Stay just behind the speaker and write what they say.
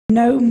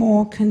No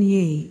more can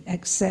ye,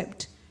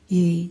 except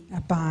ye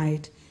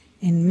abide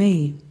in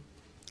me.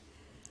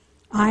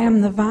 I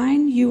am the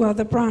vine, you are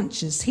the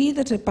branches. He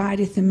that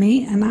abideth in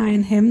me, and I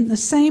in him, the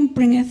same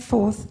bringeth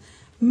forth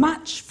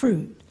much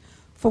fruit.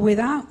 For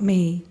without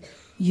me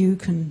you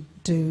can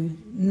do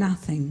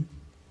nothing.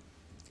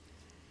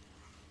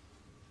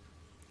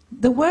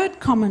 The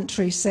word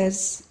commentary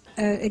says,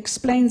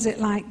 explains it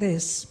like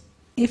this.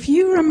 If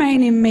you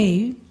remain in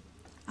me,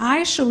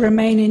 I shall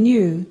remain in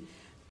you.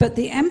 But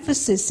the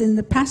emphasis in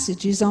the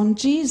passage is on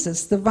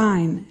Jesus, the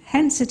vine.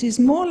 Hence it is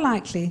more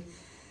likely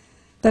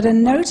that a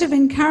note of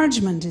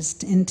encouragement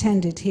is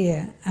intended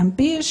here. And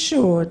be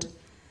assured,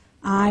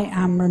 I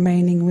am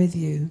remaining with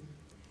you.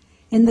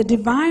 In the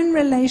divine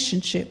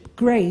relationship,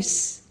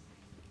 grace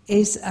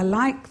is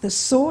alike the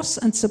source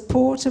and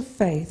support of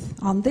faith.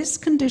 On this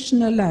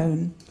condition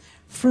alone,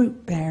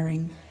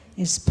 fruit-bearing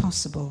is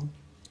possible.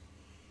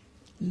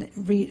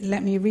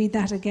 Let me read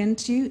that again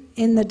to you.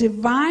 In the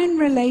divine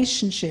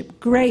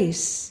relationship,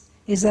 grace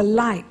is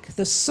alike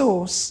the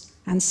source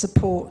and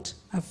support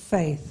of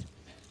faith.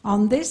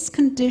 On this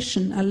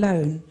condition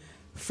alone,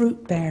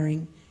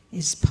 fruit-bearing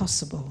is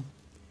possible.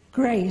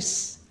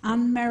 Grace,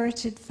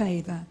 unmerited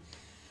favor.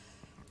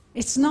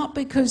 It's not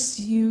because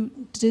you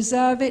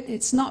deserve it.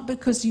 It's not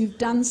because you've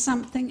done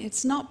something.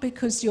 It's not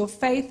because your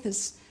faith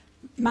has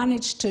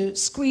managed to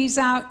squeeze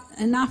out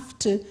enough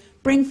to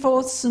bring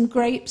forth some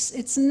grapes.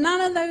 It's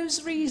none of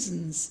those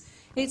reasons.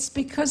 It's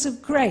because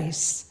of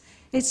grace.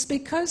 It's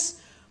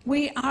because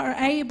we are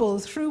able,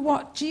 through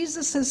what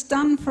Jesus has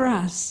done for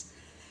us,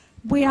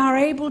 we are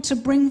able to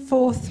bring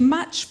forth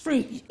much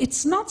fruit.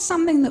 It's not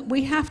something that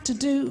we have to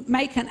do,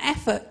 make an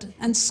effort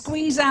and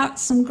squeeze out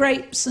some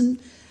grapes and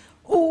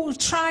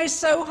try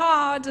so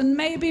hard, and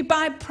maybe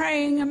by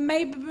praying and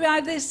maybe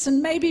by this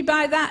and maybe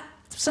by that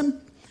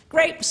some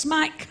grapes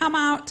might come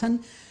out,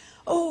 and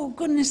oh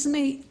goodness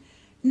me.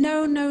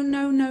 No, no,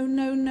 no, no,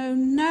 no, no,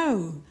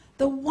 no.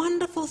 The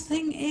wonderful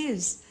thing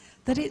is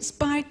that it's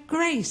by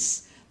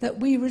grace that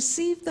we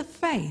receive the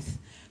faith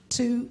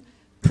to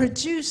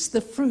produce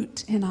the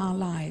fruit in our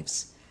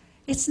lives.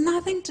 It's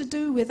nothing to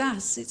do with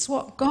us. It's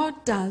what God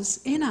does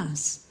in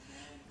us.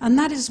 And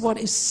that is what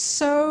is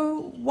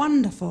so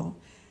wonderful.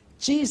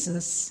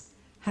 Jesus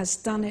has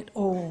done it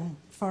all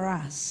for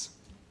us.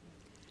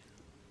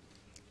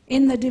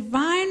 In the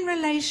divine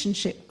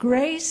relationship,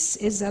 grace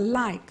is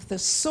alike the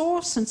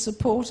source and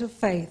support of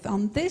faith.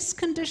 On this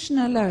condition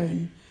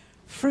alone,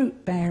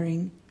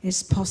 fruit-bearing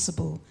is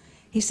possible.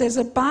 He says,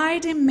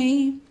 abide in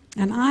me,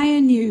 and I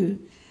in you.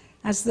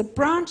 As the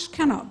branch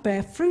cannot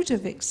bear fruit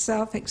of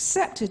itself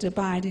except it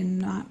abide in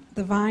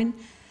the vine,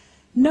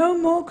 no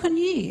more can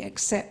ye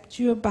except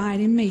you abide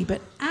in me.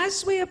 But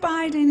as we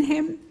abide in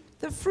him,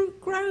 the fruit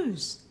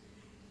grows.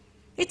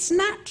 It's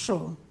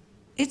natural.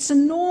 It's a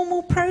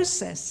normal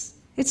process.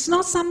 It's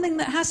not something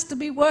that has to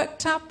be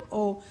worked up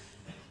or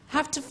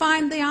have to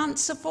find the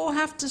answer for,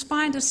 have to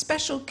find a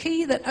special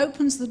key that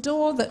opens the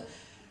door that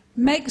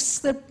makes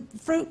the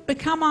fruit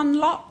become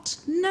unlocked.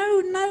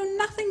 No, no,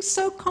 nothing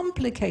so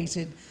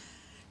complicated.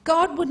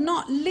 God would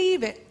not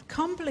leave it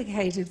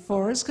complicated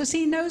for us because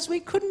he knows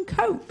we couldn't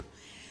cope.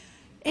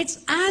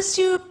 It's as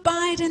you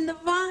abide in the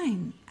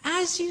vine,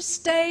 as you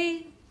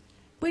stay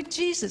with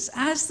Jesus,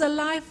 as the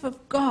life of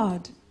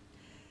God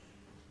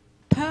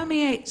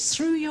permeates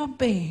through your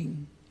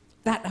being,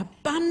 that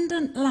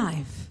abundant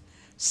life,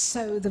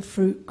 so the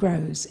fruit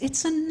grows.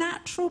 It's a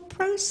natural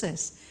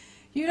process.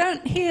 You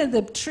don't hear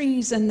the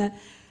trees and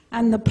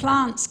the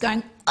plants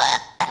going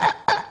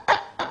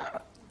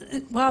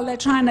while they're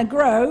trying to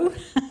grow.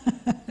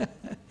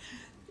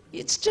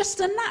 It's just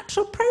a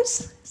natural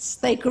process.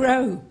 They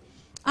grow.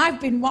 I've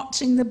been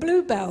watching the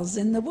bluebells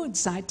in the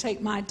woods. I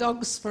take my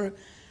dogs for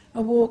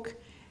a walk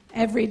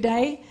every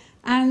day,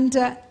 and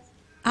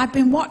I've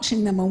been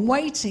watching them and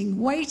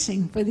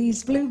waiting for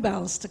these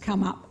bluebells to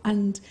come up.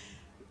 And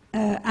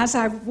as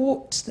I've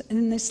walked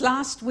in this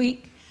last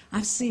week,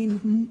 I've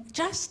seen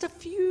just a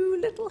few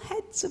little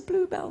heads of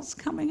bluebells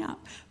coming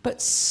up.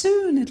 But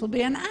soon it'll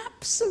be an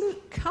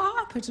absolute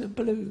carpet of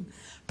blue.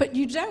 But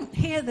you don't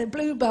hear the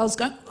bluebells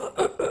going,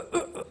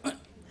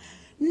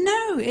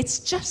 No, it's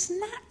just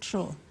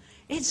natural.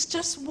 It's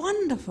just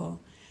wonderful.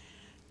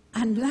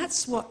 And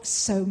that's what's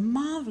so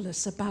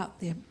marvelous about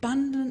the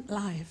abundant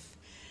life.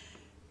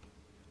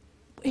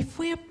 If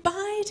we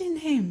abide in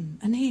him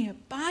and he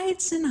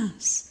abides in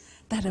us,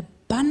 that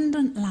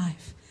abundant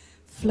life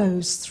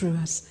flows through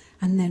us,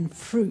 and then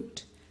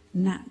fruit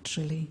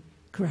naturally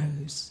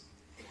grows.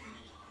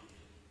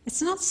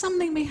 It's not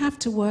something we have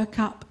to work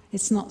up.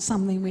 It's not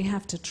something we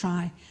have to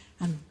try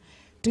and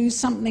do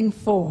something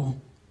for.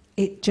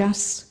 It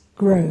just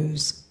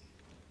grows.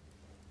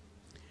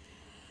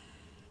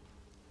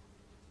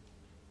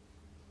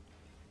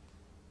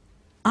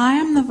 I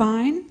am the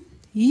vine,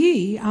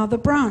 ye are the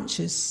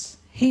branches.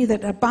 He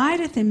that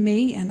abideth in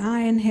me, and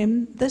I in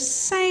him, the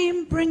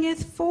same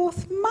bringeth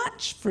forth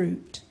much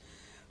fruit.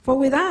 For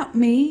without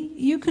me,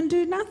 you can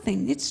do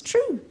nothing. It's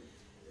true.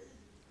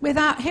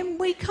 Without him,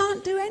 we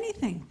can't do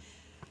anything.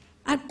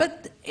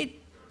 But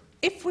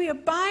if we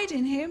abide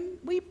in him,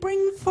 we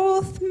bring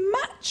forth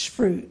much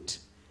fruit.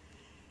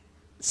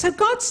 So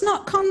God's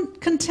not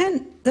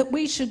content that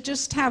we should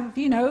just have,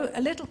 you know,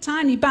 a little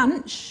tiny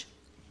bunch.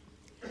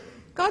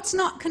 God's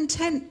not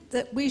content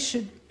that we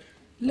should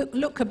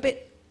look a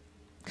bit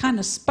kind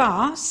of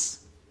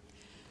sparse.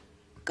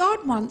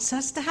 God wants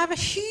us to have a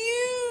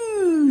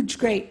huge,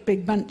 great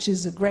big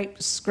bunches of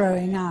grapes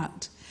growing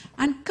out.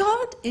 And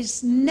God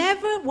is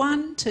never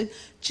one to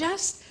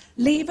just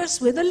leave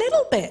us with a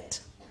little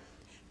bit.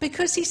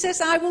 Because he says,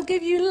 I will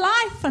give you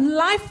life, and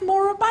life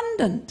more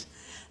abundant.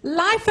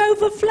 Life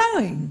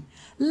overflowing.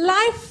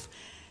 Life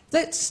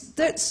that's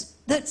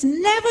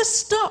never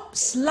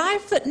stops.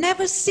 Life that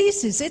never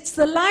ceases. It's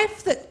the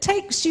life that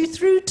takes you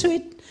through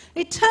to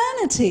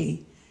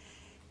eternity.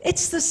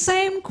 It's the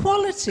same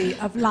quality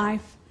of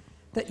life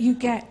that you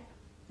get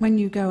when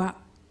you go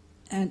up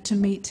to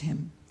meet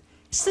him.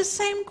 It's the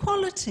same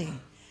quality.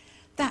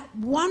 That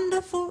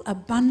wonderful,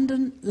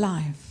 abundant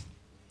life.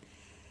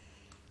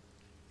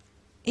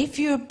 If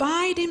you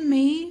abide in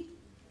me,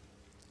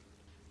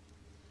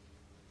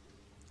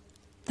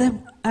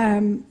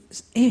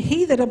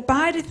 he that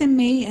abideth in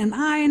me, and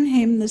I in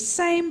him, the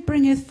same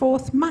bringeth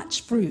forth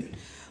much fruit.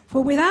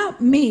 For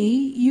without me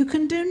you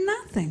can do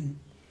nothing.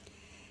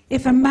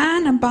 If a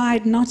man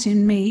abide not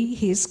in me,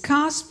 he is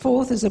cast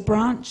forth as a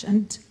branch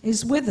and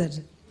is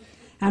withered.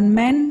 And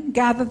men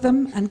gather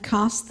them and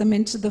cast them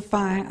into the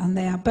fire, and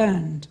they are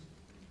burned.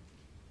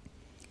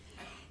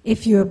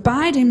 If you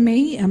abide in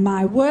me, and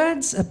my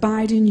words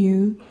abide in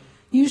you,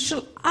 you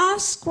shall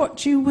ask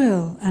what you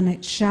will, and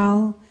it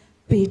shall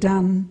be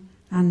done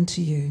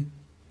unto you.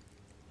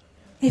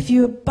 If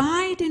you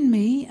abide in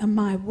me, and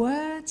my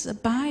words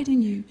abide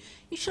in you,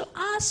 you shall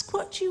ask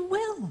what you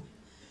will,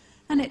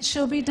 and it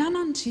shall be done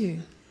unto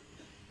you.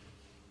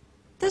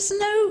 There's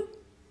no,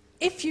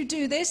 if you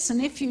do this, and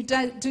if you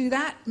don't do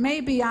that,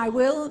 maybe I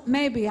will,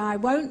 maybe I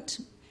won't.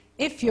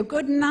 If you're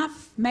good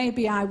enough,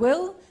 maybe I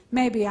will,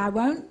 maybe I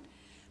won't.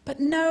 But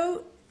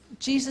no,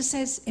 Jesus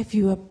says, if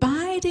you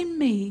abide in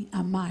me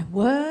and my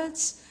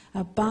words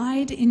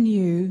abide in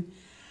you,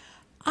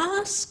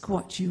 ask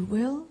what you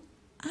will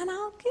and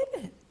I'll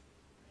give it.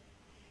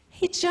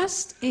 He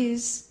just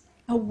is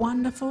a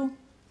wonderful,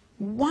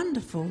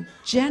 wonderful,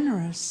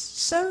 generous,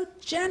 so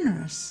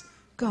generous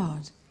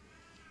God.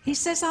 He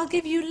says, I'll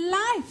give you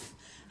life,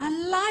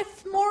 and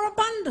life more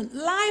abundant,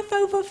 life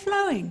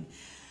overflowing,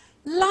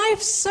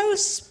 life so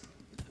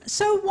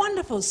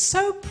wonderful,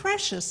 so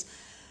precious,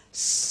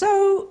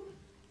 so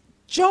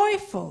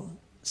joyful,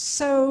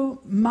 so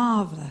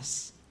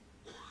marvelous.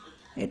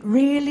 It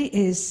really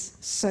is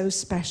so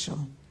special.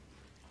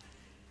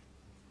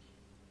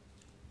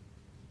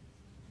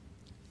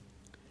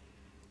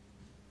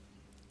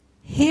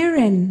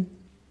 Herein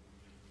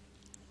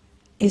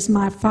is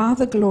my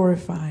Father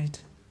glorified,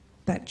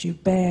 that you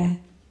bear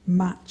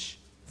much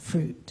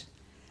fruit.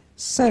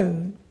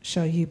 So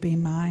shall you be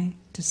my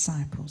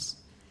disciples.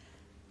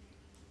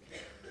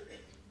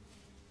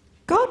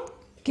 God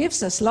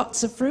gives us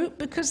lots of fruit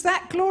because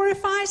that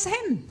glorifies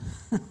him.